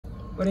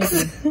What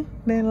is it?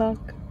 They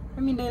lock. I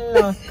mean they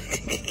lock.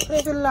 What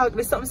is it lock?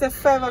 There's something say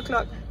 5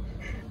 o'clock.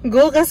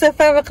 Google said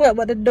 5 o'clock,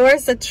 but the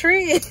door's at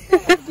 3.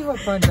 Give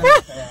up on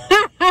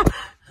that.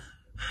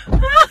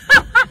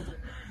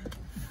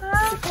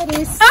 Sick of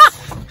this.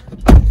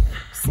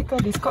 Sick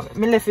of this. Come,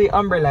 me left the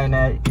umbrella in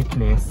a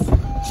place.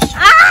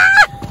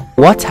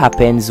 What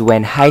happens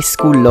when high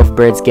school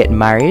lovebirds get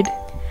married?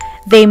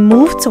 They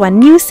move to a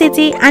new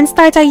city and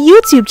start a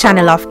YouTube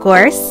channel, of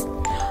course.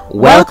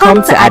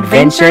 Welcome to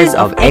Adventures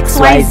of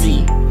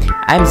XyZ.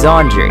 I'm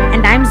Xaundre.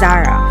 And I'm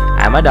Zara.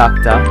 I'm a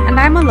doctor. And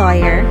I'm a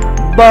lawyer.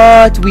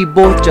 But we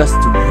both just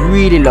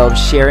really love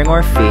sharing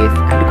our faith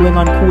and going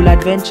on cool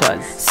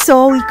adventures.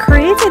 So we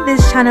created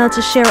this channel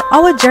to share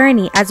our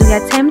journey as we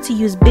attempt to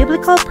use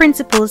biblical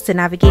principles to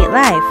navigate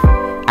life.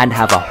 And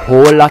have a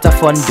whole lot of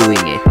fun doing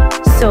it.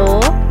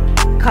 So,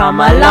 come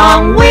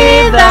along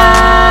with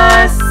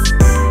us!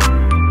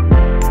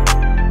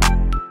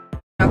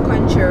 A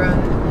country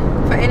run.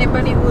 For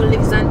anybody who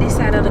lives on this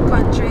side of the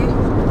country,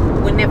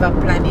 we never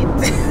plan it.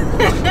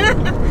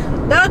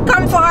 Don't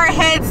come for our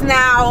heads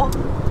now.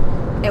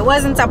 It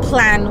wasn't a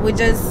plan. We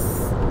just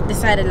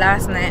decided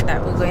last night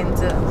that we're going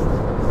to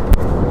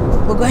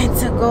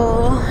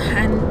go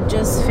and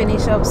just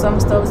finish up some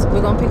stuff.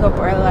 We're gonna pick up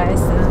our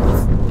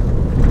license.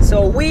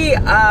 So we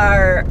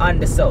are on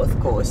the south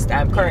coast.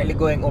 I'm currently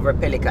going over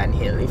Pelican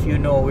Hill. If you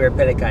know where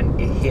Pelican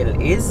Hill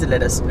is,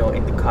 let us know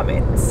in the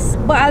comments.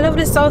 But I love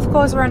the south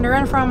coast. We're on the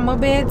run from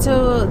Mobile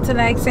to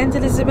like St.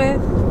 Elizabeth.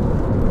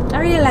 I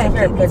really like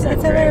it. It's a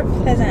very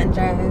pleasant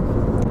drive.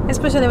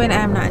 Especially when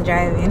I'm not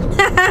driving.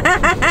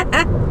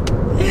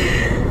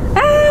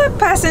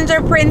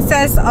 Passenger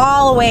princess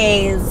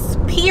always.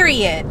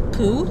 Period.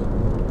 Pooh.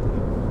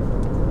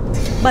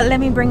 But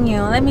let me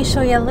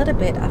show you a little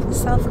bit of the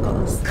South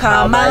Coast.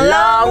 Come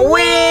along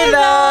with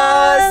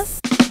us!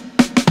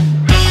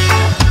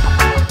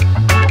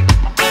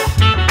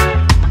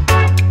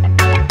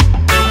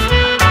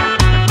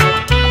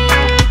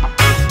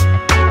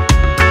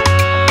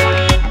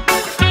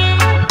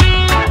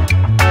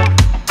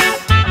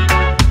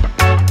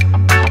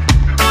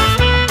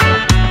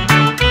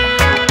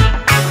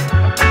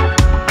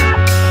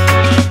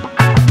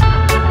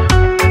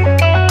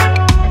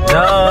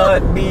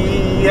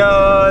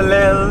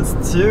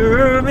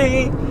 To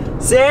me,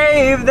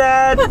 save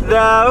that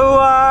thou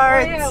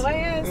art.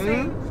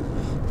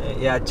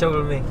 Yeah,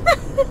 trouble me.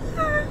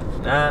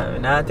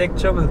 Nah, take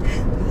trouble.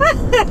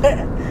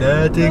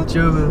 Nah, take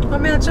trouble. What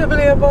am I trouble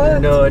you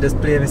about? No, just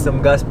play me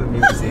some gospel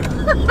music.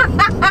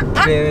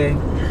 Play me.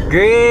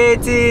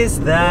 Great is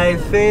thy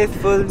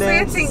faithfulness. So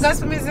you think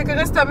gospel music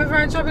can stop me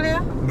from trouble you?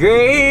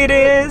 Great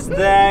is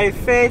thy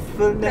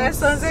faithfulness. That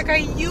sounds like a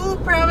you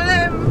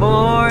problem.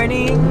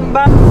 Morning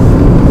by.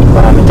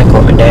 I'm going to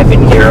come and dive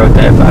in gear out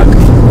there back.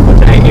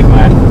 What I give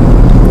man?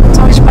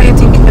 So which part you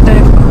think you could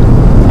dive?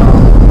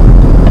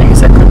 I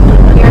guess I could do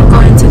that. You're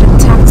going to the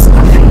tax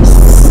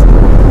office.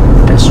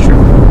 That's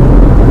true.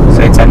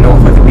 So it's a no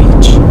for the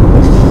beach.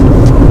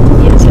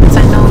 Yes, it's a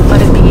no for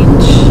the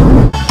beach.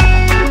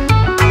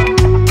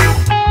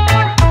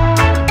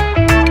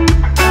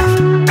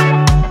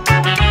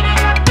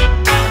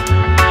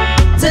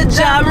 To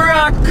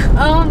Jamrock.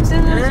 Oh, to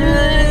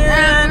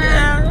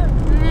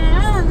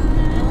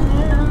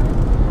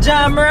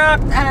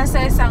Jamrock. and I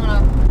say song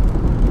now.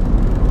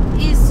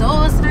 He's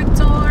so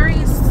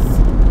victorious.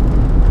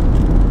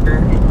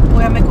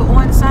 We make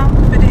our own song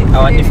for the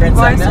want different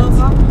song now?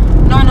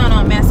 voiceover.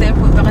 No. May I say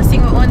we're gonna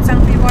sing our own song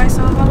for the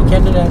voiceover? We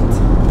can do that.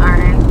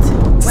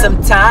 Alright.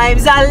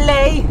 Sometimes I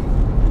lay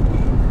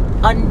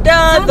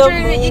under the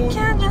moon. You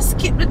can't just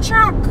skip the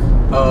track.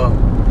 Oh.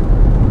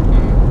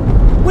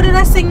 What did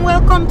I sing?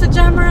 Welcome to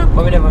Jamrock.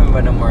 But we never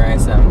remember no more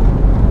song.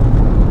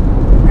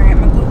 Alright, I'm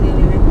gonna go the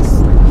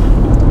lyrics.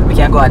 We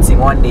can go and sing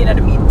one day in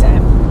the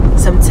meantime.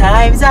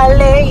 Sometimes I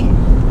lay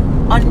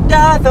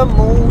under the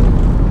moon.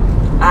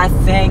 I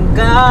thank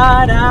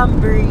God I'm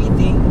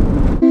breathing.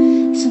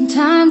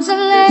 Sometimes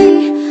I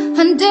lay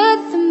under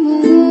the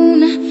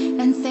moon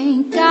and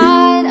thank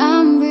God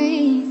I'm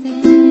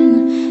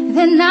breathing.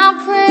 Then I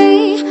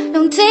pray,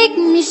 don't take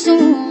me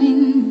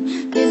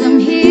soon, 'cause I'm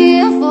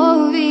here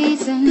for a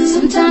reason.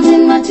 Sometimes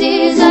in my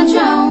tears I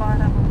drown.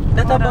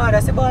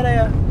 That's a border,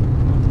 yeah.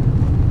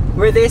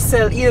 Where they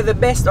sell either the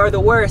best or the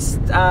worst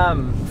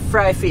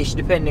fry fish,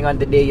 depending on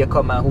the day you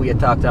come and who you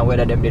talk to and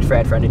whether them did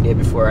fried from the day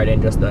before or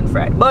then just done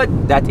fried. But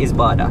that is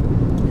Bada.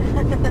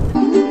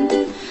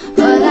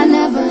 But I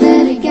never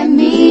let it get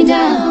me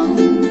down.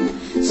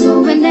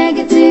 So when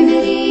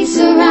negativity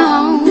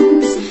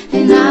surrounds,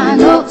 and I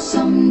know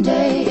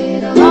someday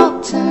it'll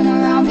all turn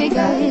around,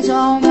 because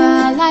all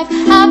my life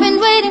I've been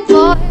waiting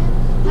for it.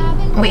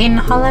 We're in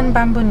Holland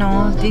Bamboo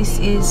now. This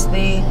is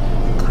the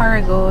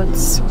cargo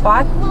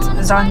spot.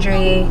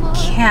 Xaundre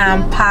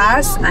can't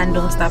pass and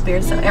don't stop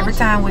here, so every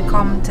time we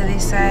come to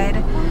this side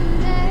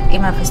he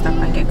might have to stop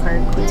and get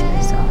cargo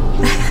here. So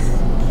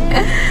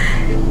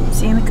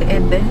see you in the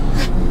end there.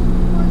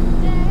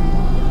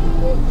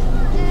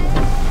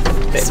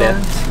 So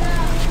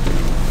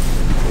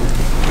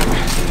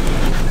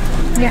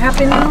you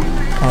happy now?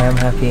 I am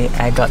happy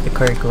I got the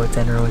curry goat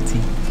and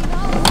roti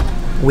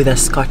with a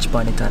scotch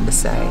bonnet on the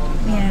side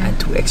and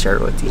 2 extra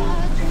roti.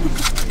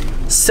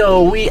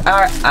 So we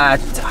are at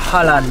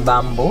Holland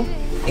Bamboo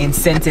in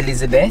St.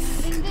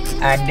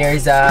 Elizabeth, and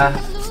there's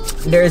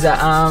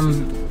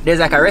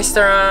like a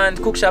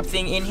restaurant, cook shop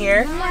thing in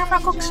here. More of a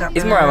cook shop.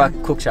 It's more of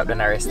a cook shop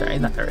than a restaurant.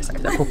 It's not a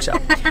restaurant, it's a cook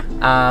shop.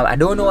 I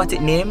don't know what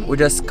it named. We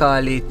just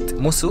call it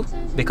Musu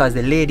because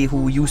the lady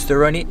who used to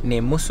run it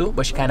named Musu,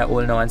 but she kind of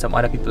old now and some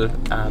other people,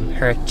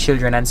 her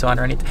children and so on,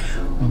 run it.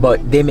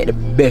 But they make the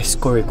best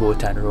curry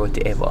goat and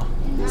roti ever.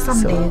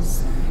 Some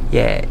days.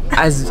 Yeah,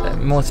 as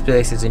most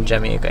places in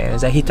Jamaica,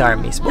 it's a hit or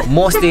miss, but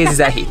most days is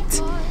a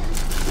hit.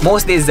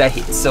 Most days is a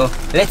hit. So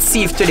let's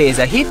see if today is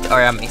a hit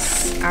or a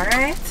miss.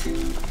 Alright.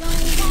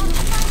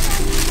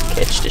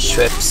 Catch the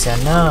shrimps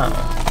now.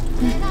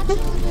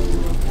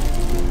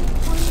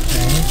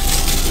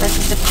 This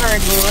is the curry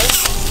goat.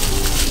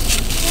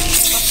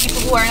 For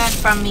people who are not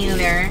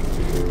familiar,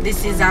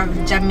 this is a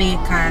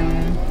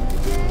Jamaican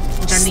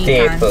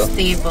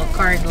staple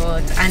curry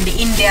goat, and the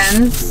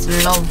Indians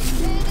love.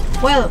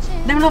 Well,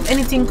 they don't love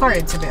anything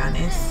curry, to be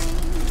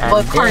honest,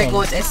 but curry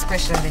goat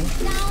especially.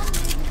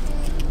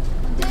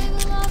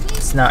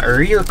 It's not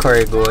real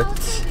curry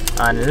goat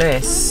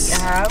unless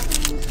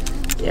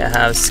you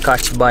have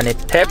Scotch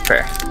bonnet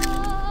pepper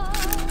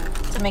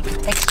to make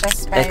it extra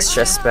spicy.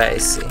 Extra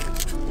spicy.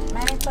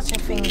 Man, touch your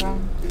finger.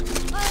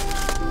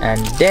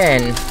 And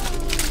then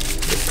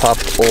you pop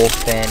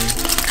open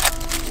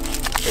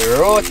the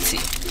roti.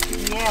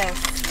 Yes.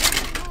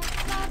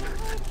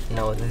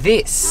 Now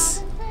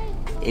this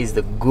is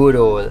the good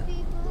old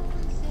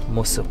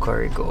musu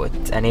curry goat,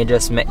 and you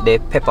just make the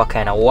pepper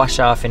kind of wash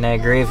off in a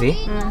gravy.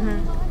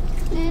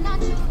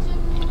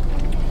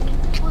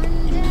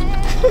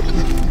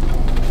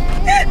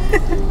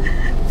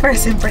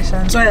 First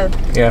impressions. Well,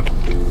 yeah,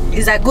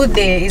 it's a good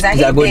day. It's a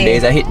hit day.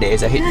 It's a hit day.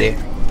 It's a hit day.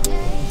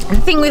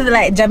 The thing with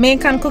like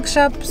Jamaican cook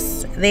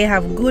shops, they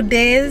have good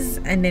days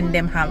and then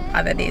them have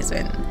other days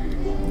when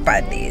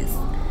bad days.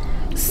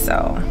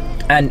 So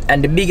and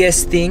the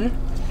biggest thing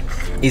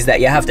is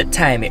that you have to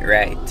time it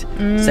right.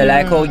 So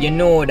like how you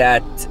know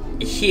that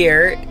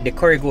here the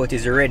curry goat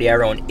is already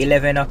around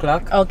 11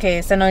 o'clock.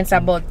 Okay, so now it's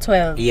about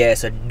 12. Yeah,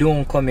 so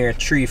don't come here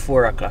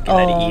 3-4 o'clock in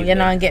the evening. You're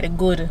not get the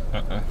good.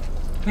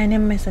 I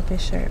didn't mess up your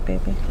shirt,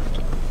 baby.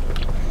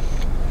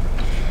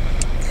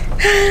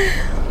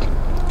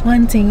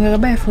 One thing, we'll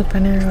buy food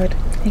on the road.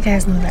 You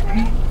guys know that,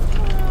 right?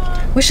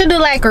 We should do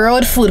like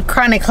road food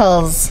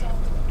chronicles.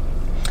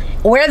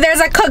 Where there's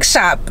a cook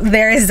shop,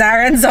 there is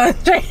Zhara and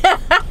Xaundre.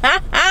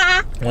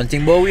 One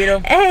thing about we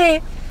know.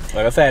 Hey.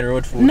 Where I find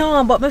road food.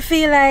 No, but I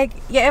feel like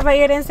you ever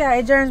hear them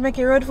say germs make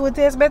your road food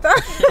taste better?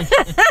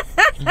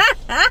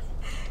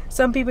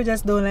 Some people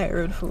just don't like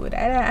road food.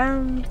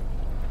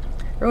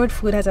 Road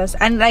food has us,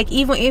 and like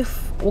even if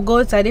we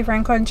go to a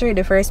different country,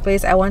 the first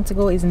place I want to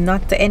go is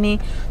not to any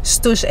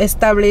stush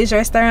established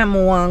restaurant.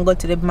 I want to go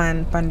to the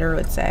man on the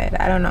roadside.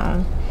 I don't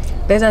know.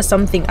 There's just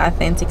something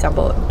authentic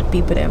about the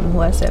people them who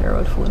are selling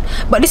road food.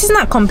 But this is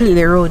not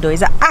completely road though.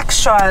 It's an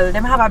actual.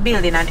 Them have a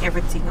building and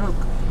everything. Look,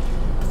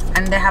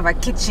 and they have a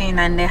kitchen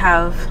and they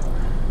have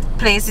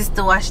places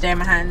to wash their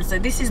hands. So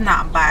this is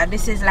not bad.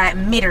 This is like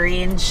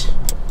mid-range.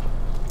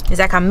 It's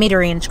like a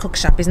mid-range cook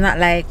shop. It's not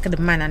like the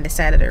man on the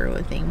side of the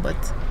road thing, but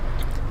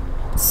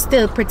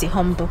still pretty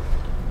humble.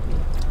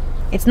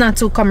 It's not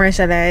too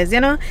commercialized,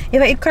 you know.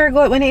 If I eat curry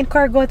goat, when I eat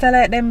curry goat, I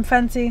like them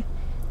fancy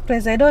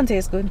places. They don't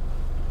taste good.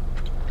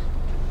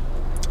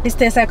 This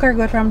tastes like curry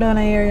goat from down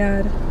your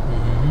yard.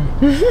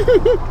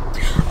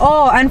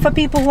 Oh, and for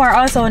people who are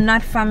also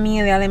not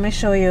familiar, let me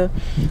show you.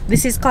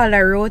 This is called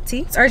a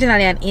roti. It's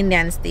originally an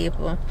Indian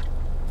staple,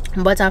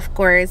 but of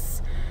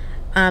course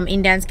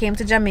Indians came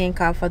to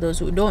Jamaica. For those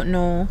who don't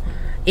know,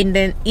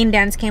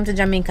 Indians came to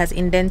Jamaica as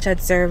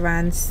indentured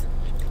servants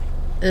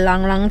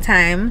long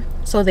time,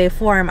 so they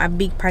form a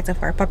big part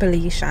of our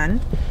population.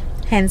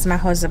 Hence my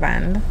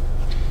husband,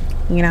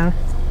 you know,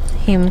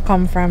 him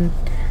come from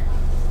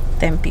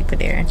them people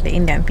there, the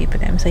Indian people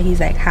them, so he's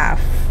like half.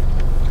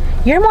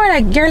 You're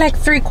like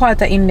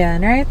 3/4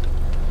 Indian, right?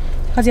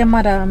 Because your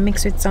mother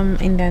mixed with some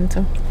Indian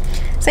too.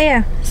 So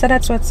yeah, so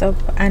that's what's up.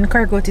 And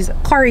curry goat is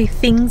curry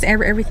things.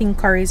 Everything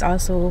curry is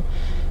also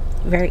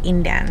very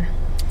Indian.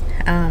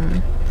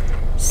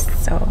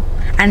 So,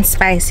 and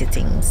spicy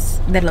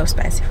things. They love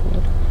spicy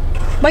food.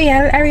 But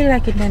yeah, I really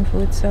like Indian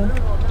food. So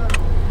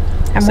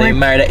you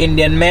married an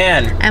Indian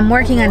man. I'm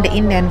working on the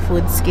Indian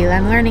food skill.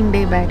 I'm learning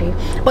day by day.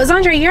 But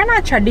Xaundre, you're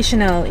not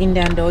traditional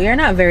Indian though. You're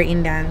not very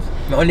Indian.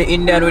 Only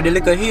Indian with the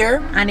liquor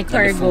here and the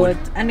curry goat.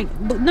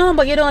 No,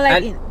 but you don't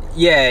like it.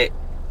 Yeah,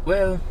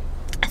 well,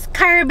 it's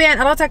Caribbean.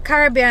 A lot of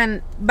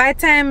Caribbean. By the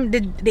time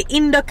the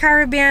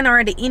Indo-Caribbean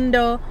or the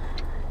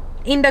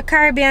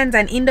Indo-Caribbeans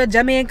and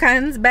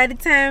Indo-Jamaicans, by the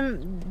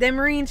time them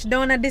reach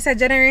down at this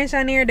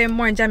generation here, they're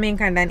more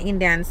Jamaican than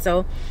Indians.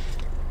 So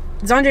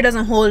Xaundre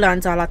doesn't hold on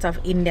to a lot of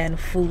Indian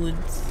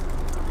foods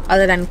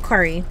other than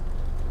curry.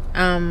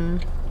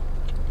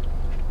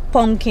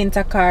 Pumpkin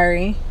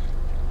takari.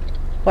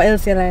 What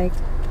else you like?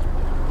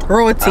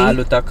 Roti.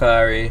 Aloo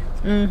takari.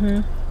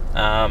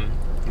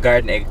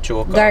 garden egg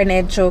choker. Garden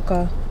egg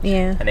choker,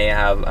 yeah. And then you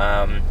have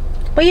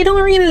but you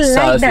don't really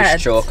like that.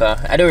 Saltfish choker.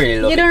 I don't really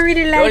love it. You don't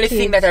really like it. The only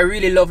thing that I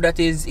really love that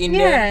is in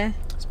there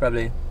is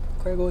probably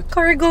curry goat.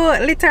 Curry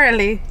goat,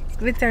 literally.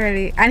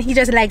 And he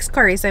just likes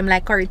curry, so I'm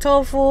like curry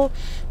tofu,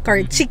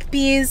 curry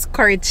chickpeas,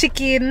 curry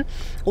chicken.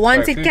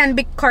 Once it can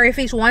be curry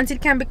fish, once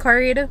it can be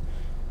curried,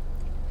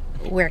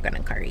 we're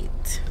gonna curry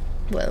it.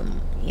 Well,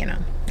 you know,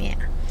 yeah.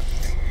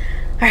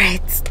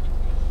 Alright,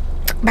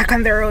 back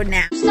on the road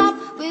now. Stop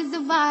with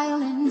the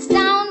violence,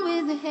 down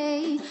with the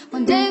hate.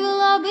 One day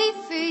we'll all be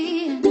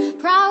free and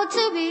proud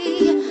to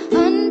be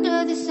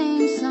under the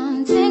same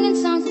sun, singing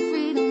songs of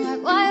freedom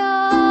like why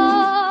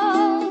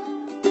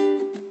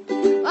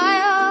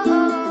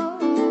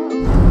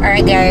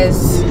Alright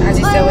guys, as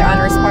you said, we're on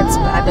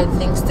responsible adult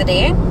things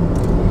today.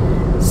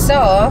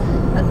 So,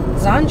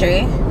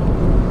 Xaundre,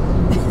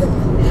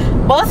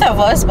 both of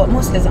us, but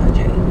mostly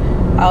Xaundre,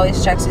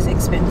 always tracks his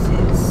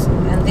expenses.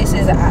 And this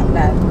is the app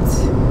that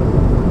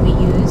we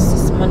use,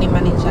 this money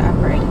manager app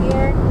right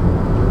here.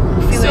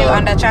 Fuel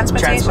under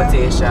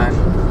transportation.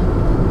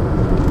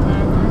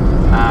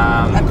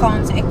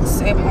 Accounts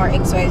XM or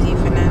XyZ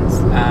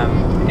Finance.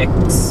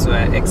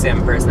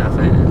 XM personal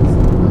finance.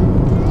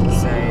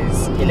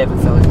 Size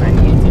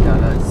 $11,080.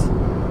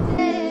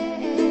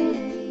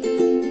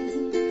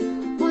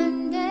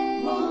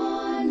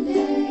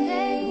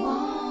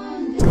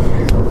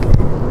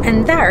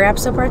 And that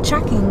wraps up our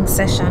tracking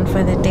session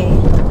for the day.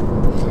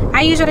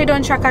 I usually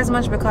don't track as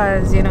much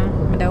because, you know,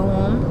 I'm at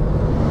home.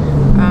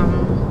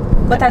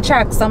 But I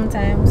track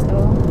sometimes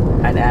though.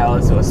 And I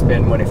also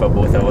spend money for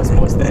both of us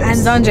most times. And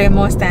Xaundre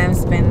most times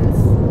spends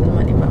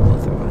money for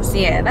both of us.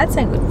 Yeah, that's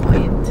a good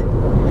point.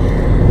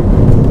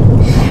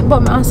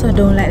 But I also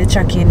don't like the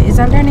tracking. It's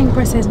a learning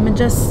process. I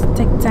just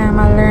take time.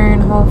 I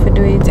learn how to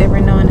do it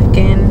every now and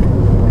again.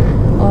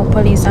 Oh,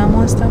 police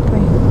almost stop me.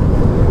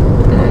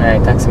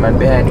 Right, taxi man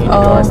behind you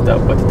don't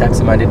stop, but the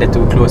taxi man did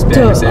too close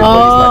behind you, so the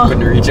police man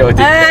couldn't reach out.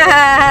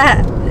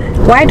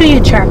 Why do you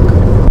track?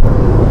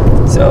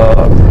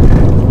 So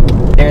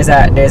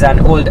there's an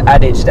old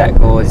adage that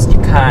goes, you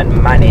can't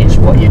manage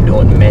what you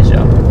don't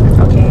measure.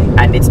 Okay.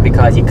 And it's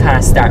because you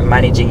can't start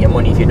managing your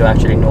money if you don't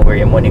actually know where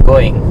your money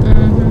going.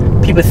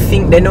 People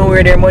think they know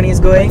where their money is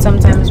going. But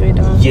sometimes we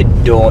don't. You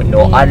don't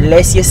know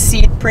unless you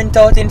see it print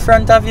out in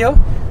front of you,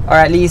 or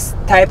at least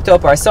typed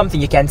up or something.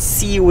 You can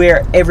see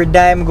where every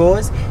dime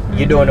goes.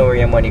 You don't know where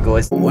your money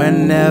goes.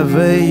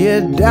 Whenever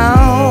you're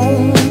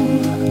down,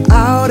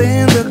 out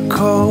in the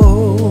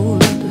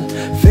cold,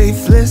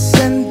 faithless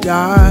and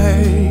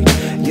dark,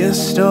 your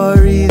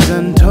story's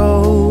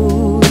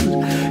untold.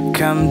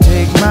 Come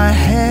take my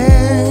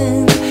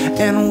hand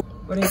and...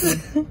 What is it?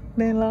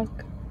 They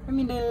lock. I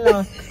mean they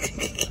lock.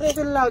 What is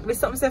it lock? There's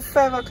something say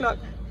 5 o'clock.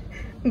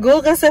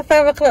 Google said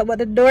 5 o'clock, but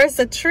the door's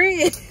at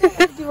 3.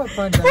 Give up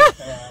on that.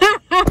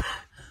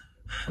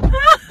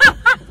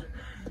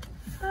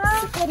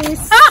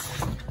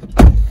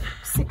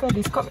 Sick of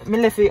this. Come, me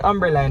left the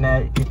umbrella in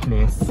the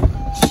place.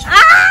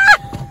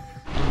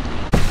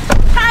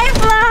 Hi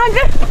vlog!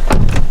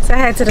 Say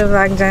hi to the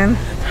vlog, Jan.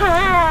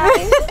 Hi!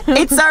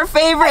 It's our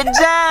favorite Jan!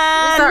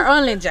 It's our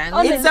only Jan.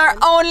 It's our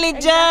only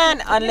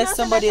Jan! Unless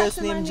somebody else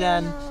named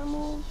Jan.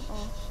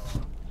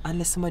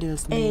 Unless somebody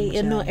else named Jan. Hey,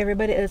 you know,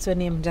 everybody else will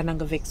name Jan and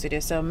go vex with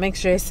you, so make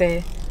sure you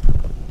say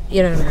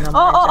you don't know.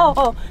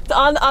 Oh, to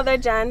all the other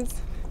Jans.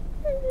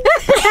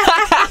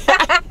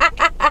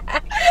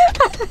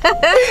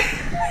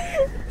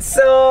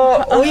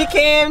 So we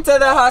came to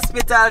the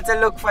hospital to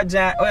look for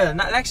Jan. Well,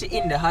 not actually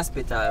in the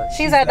hospital.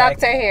 She's a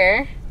doctor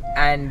here.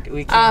 And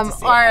we came to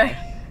say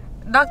hi.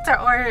 Doctor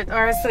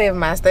or a slave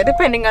master,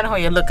 depending on how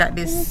you look at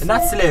this.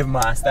 Not slave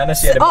master, I know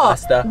she's the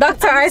master.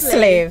 Doctor or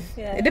slave.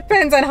 Yeah. It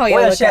depends on how you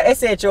look at it. Well,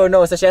 she's SHO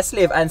now, so she's a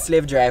slave and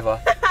slave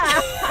driver.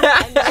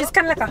 She's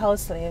kind of like a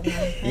house slave.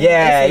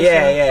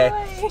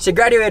 Yeah. She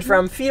graduated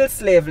from field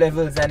slave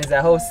levels and is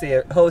a house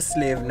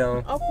slave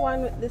now. Up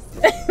one with this.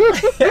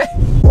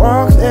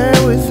 Walk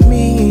there with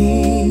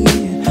me.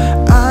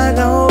 I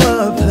know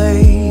a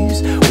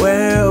place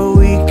where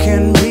we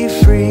can be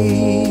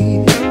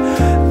free.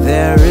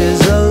 There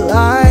is a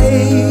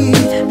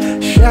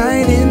light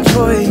shining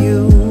for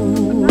you.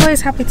 I'm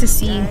always happy to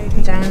see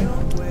Jan.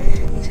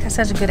 She has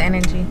such a good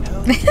energy.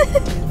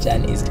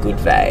 Jan is good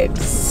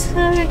vibes.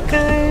 Oh my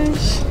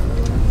gosh.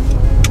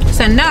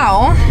 So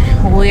now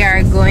we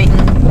are going.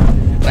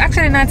 We're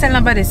actually not telling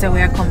nobody so we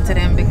are come to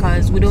them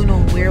because we don't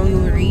know where we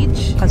will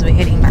reach because we're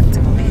heading back to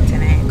Mobay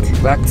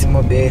tonight. Back to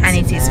Mobay. And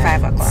it is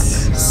 5 o'clock.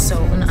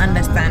 So we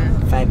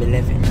understand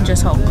 5:11.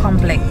 just how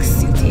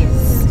complex it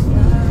is.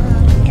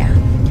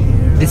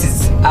 This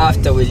is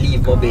after we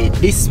leave Mobay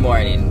this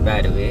morning,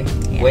 by the way.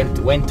 Yeah.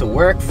 Went to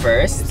work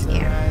first,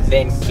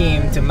 then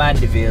came to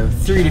Mandeville,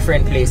 3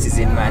 different places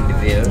in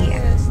Mandeville.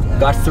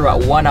 Got through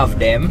at one of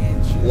them.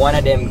 One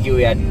of them gave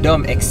you a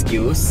dumb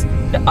excuse.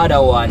 The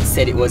other one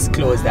said it was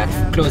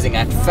closing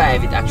at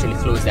 5. It actually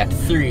closed at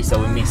 3, so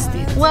we missed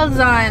it. Well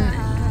done.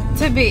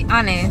 To be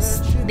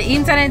honest, the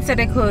internet said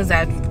they closed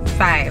at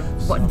 5.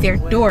 But their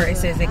door, it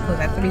says they close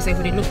at 3. So if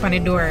we look on the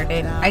door,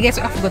 then I guess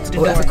we have to go to the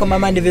door. We have to come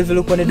on Mandeville to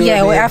look on the door.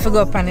 Yeah, we have to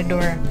go up on the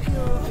door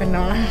for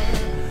now.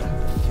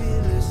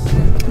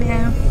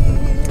 Yeah.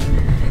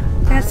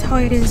 That's how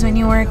it is when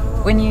you work,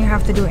 when you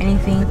have to do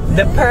anything.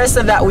 The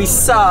person that we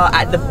saw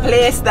at the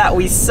place that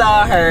we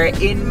saw her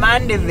in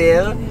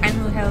Mandeville, And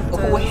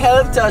who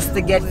helped us to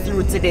get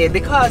through today,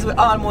 because we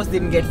almost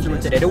didn't get through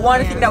today. The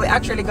one thing that we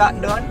actually got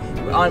done,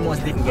 we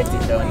almost didn't get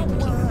it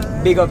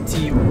done. Big up to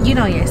you. You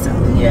know yourself.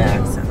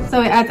 Yeah. So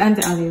we're at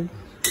Auntie Olive,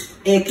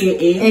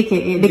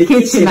 AKA the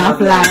kitchen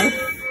of life.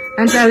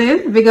 Auntie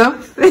Olive, big up.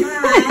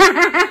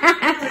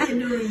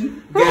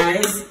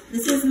 Guys,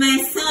 this is my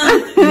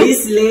son.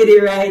 This lady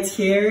right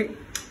here,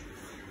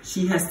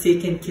 she has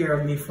taken care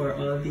of me for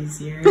all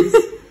these years.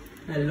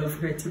 I love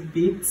her to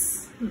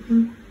bits.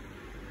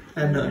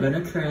 I'm not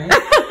gonna cry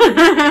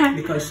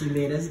because she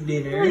made us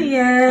dinner.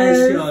 Yes.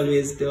 And she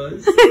always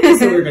does. So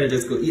we're gonna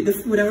just go eat the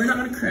food and we're not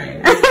gonna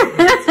cry.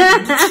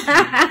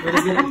 We're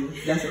just gonna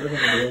eat. That's what we're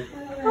gonna do.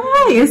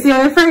 Oh, you see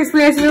our first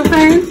place you'll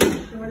find?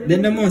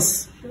 Then the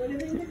most.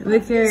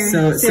 With your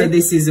So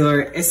this is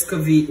our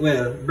escovite,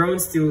 well, brown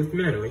stew,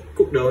 I don't know,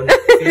 cooked down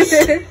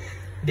fish.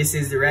 This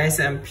is the rice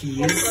and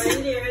peas.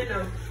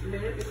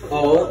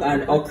 Oh,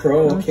 and okra,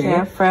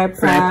 okay. Fried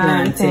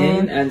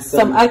plantain, and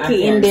some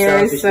ackee in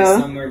there, so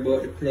somewhere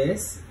about the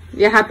place.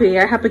 you're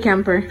a happy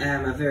camper. I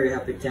am a very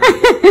happy camper.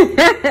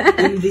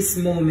 In this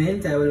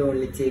moment, I will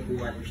only take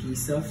one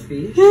piece of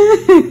fish.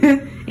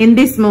 In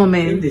this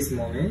moment. In this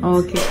moment.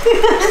 Okay.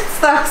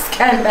 Stop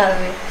scandal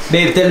me.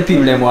 Babe, tell the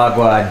people them what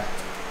go on.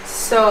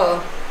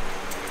 So,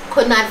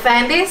 could not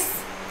find this.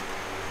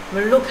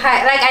 Look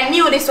high, like I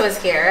knew this was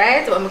here,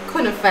 right? But I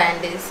couldn't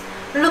find this.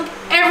 Look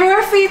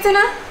everywhere for it, you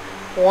know?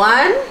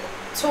 1,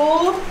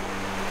 2,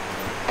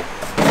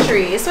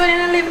 3. So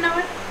when I live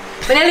now,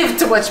 when I live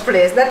too much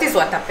place, that is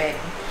what happened.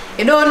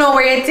 You don't know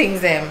where your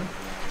things them.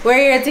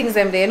 Where your things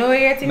them there? You know where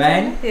your things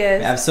them?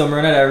 Yes. I have some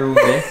around that room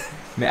there.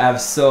 I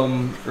have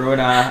some around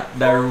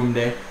that room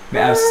there. I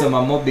have some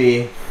on my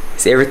bay.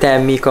 So every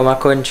time me come a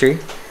country,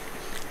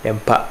 them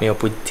pack me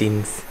up with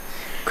things.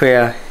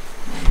 Queer.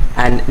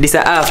 And this is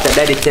after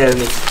daddy tell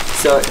me.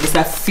 So this is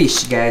a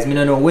fish, guys. I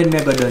don't know when we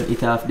go done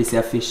eat off this is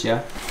a fish,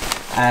 yeah.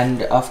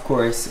 And of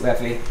course we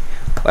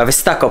have a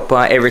stock up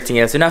on everything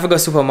else. We don't have to go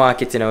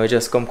supermarket, you know, we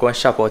just come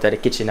shop out at the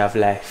kitchen of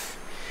life.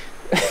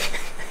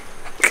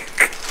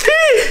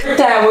 Every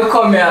time we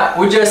come here,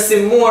 we just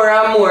see more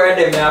and more of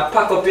them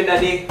pack up in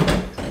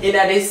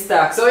the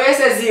stock. So yes,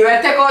 we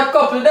take out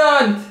couple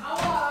down.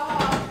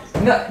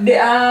 No,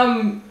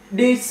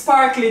 the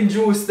sparkling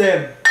juice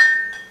them.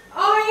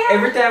 Oh yeah.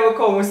 Every time we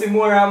come, we see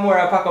more and more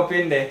pack up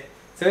in there.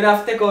 So we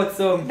have to take out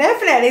some.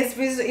 Definitely,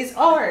 it's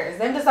ours.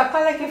 Them just a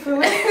collect if we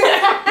win.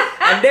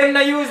 And them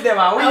not use them,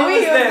 and we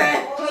use them.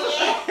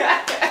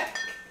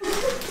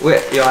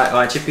 Wait, you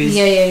want chippies?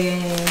 Yeah.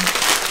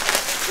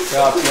 You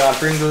want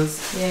Pringles?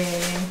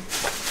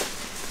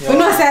 Yeah. We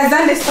know say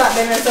than this stock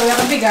them, so we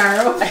have a big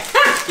arrow.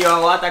 You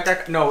want water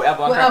crackers? No, we have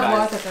one crackers. We have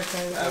water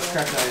crackers. We have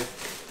crackers.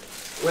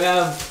 We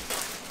have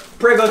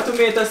Prego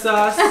tomato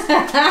sauce,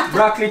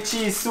 broccoli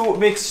cheese soup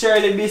mix,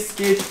 Shirley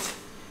biscuit.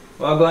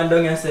 What going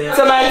down here say?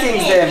 Some of the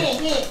things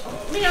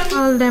them.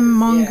 Call them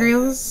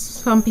mongrels.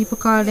 Some people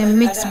call them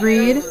mixed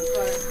breed,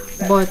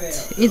 but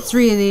it's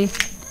really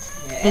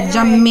the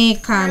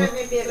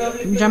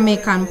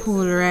Jamaican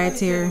pool right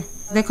here.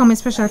 They come with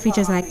special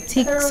features like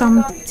tick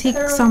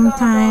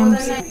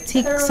sometimes,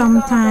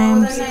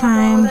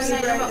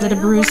 little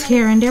bruise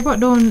here and there, but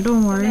don't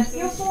worry.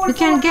 We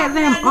can get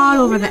them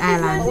all over the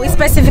island. We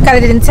specifically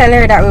didn't tell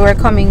her that we were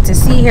coming to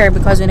see her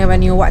because we never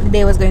knew what the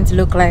day was going to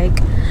look like,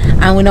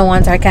 and we don't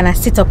want her to kind of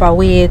sit up or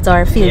wait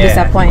or feel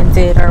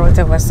disappointed or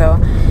whatever. So,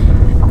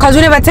 because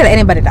we never tell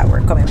anybody that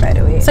we're coming, by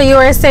the way. So you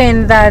were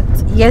saying that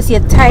yes,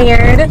 you're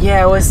tired.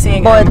 Yeah, I was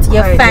saying, but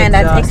you find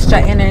that extra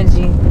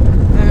energy.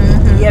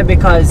 Yeah,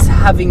 because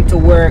having to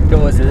work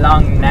those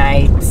long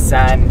nights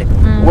and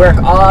work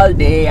all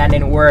day and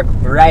then work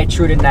right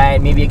through the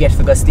night. Maybe you get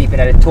to go sleeping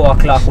at 2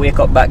 o'clock, wake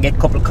up back, get a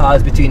couple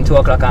calls between 2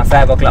 o'clock and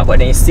 5 o'clock, but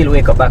then you still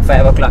wake up back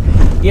 5 o'clock.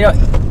 You know,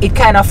 it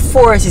kind of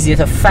forces you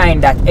to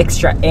find that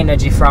extra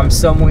energy from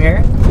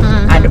somewhere.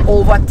 And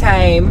over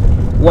time,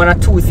 one or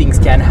two things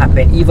can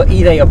happen.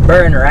 Either you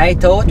burn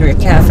right out or you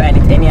can't find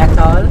it any at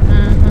all.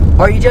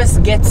 Or you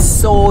just get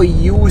so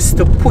used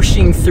to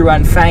pushing through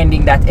and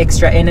finding that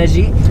extra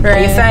energy.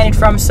 And you find it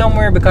from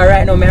somewhere, because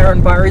right now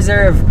I'm on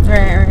reserve.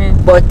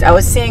 But I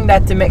was saying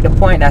that to make the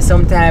point that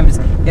sometimes,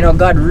 you know,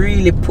 God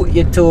really put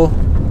you to...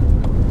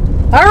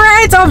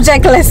 Alright,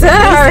 object lesson.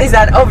 This is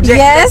an object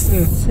lesson.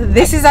 Yes,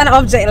 this is an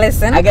object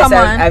lesson. I guess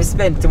I've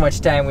spent too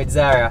much time with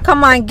Zara.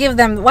 Come on, give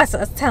them,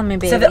 tell me,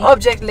 baby. So the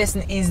object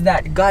lesson is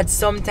that God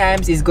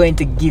sometimes is going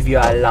to give you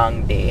a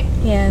long day.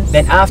 Yes.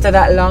 Then after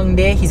that long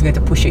day, He's going to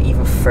push you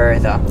even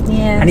further.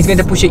 Yes. And He's going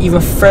to push you even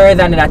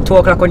further, and then at 2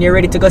 o'clock when you're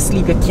ready to go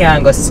sleep, you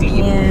can't go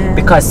sleep. Yeah.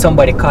 Because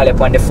somebody called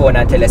up on the phone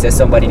and tell us that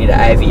somebody need an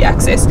IV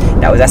access.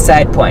 That was a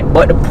side point.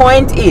 But the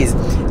point is,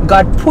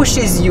 God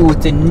pushes you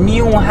to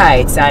new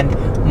heights and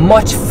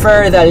much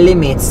further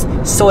limits,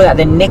 so that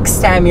the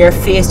next time you're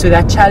faced with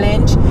a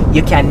challenge,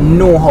 you can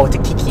know how to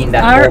kick in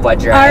that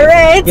overdrive.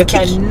 Alright. You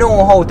can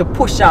know how to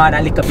push on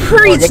a little bit.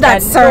 Preach you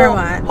that can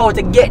sermon. know how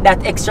to get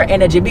that extra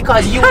energy,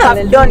 because you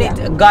have done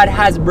it. God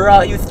has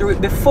brought you through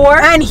it before,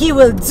 and He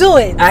will do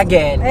it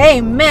again.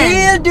 Amen.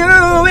 He'll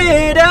do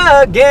it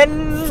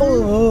again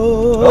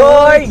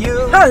for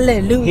you.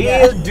 Hallelujah.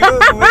 He'll do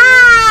it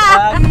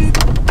again.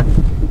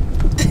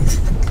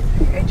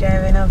 You're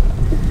driving up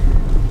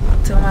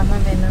to my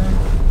mommy now.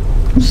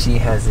 She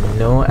has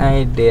no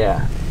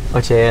idea.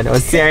 What's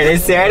Saturday?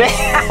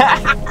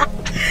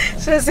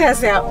 So I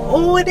say,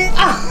 oh,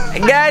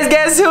 Guys,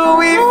 guess who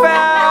we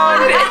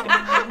found?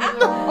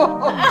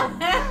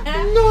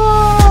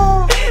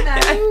 no.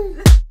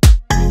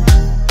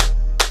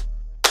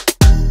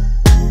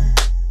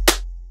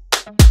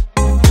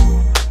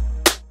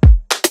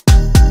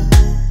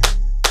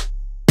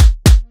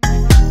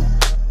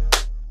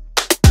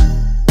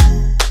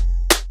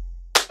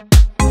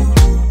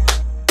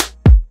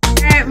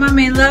 Alright,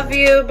 mommy, love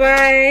you.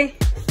 Bye.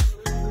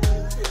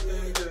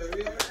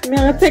 I'm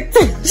gonna take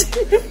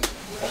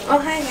Oh,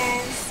 hi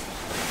guys.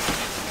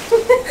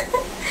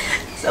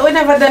 So we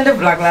never done the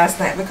vlog last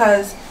night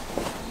because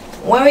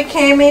when we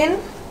came in,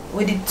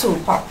 we did 2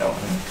 pop down.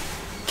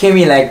 Came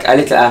in like a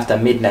little after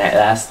midnight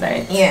last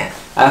night. Yeah.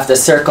 After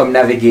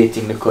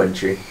circumnavigating the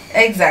country.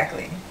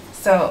 Exactly.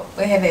 So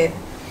we headed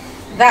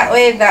that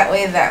way, that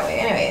way, that way.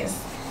 Anyways,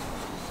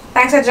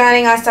 thanks for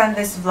joining us on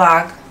this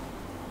vlog.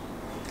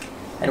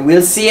 And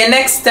we'll see you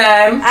next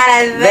time.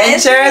 On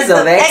Adventures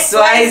of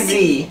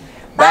XyZ.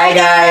 Bye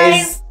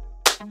guys.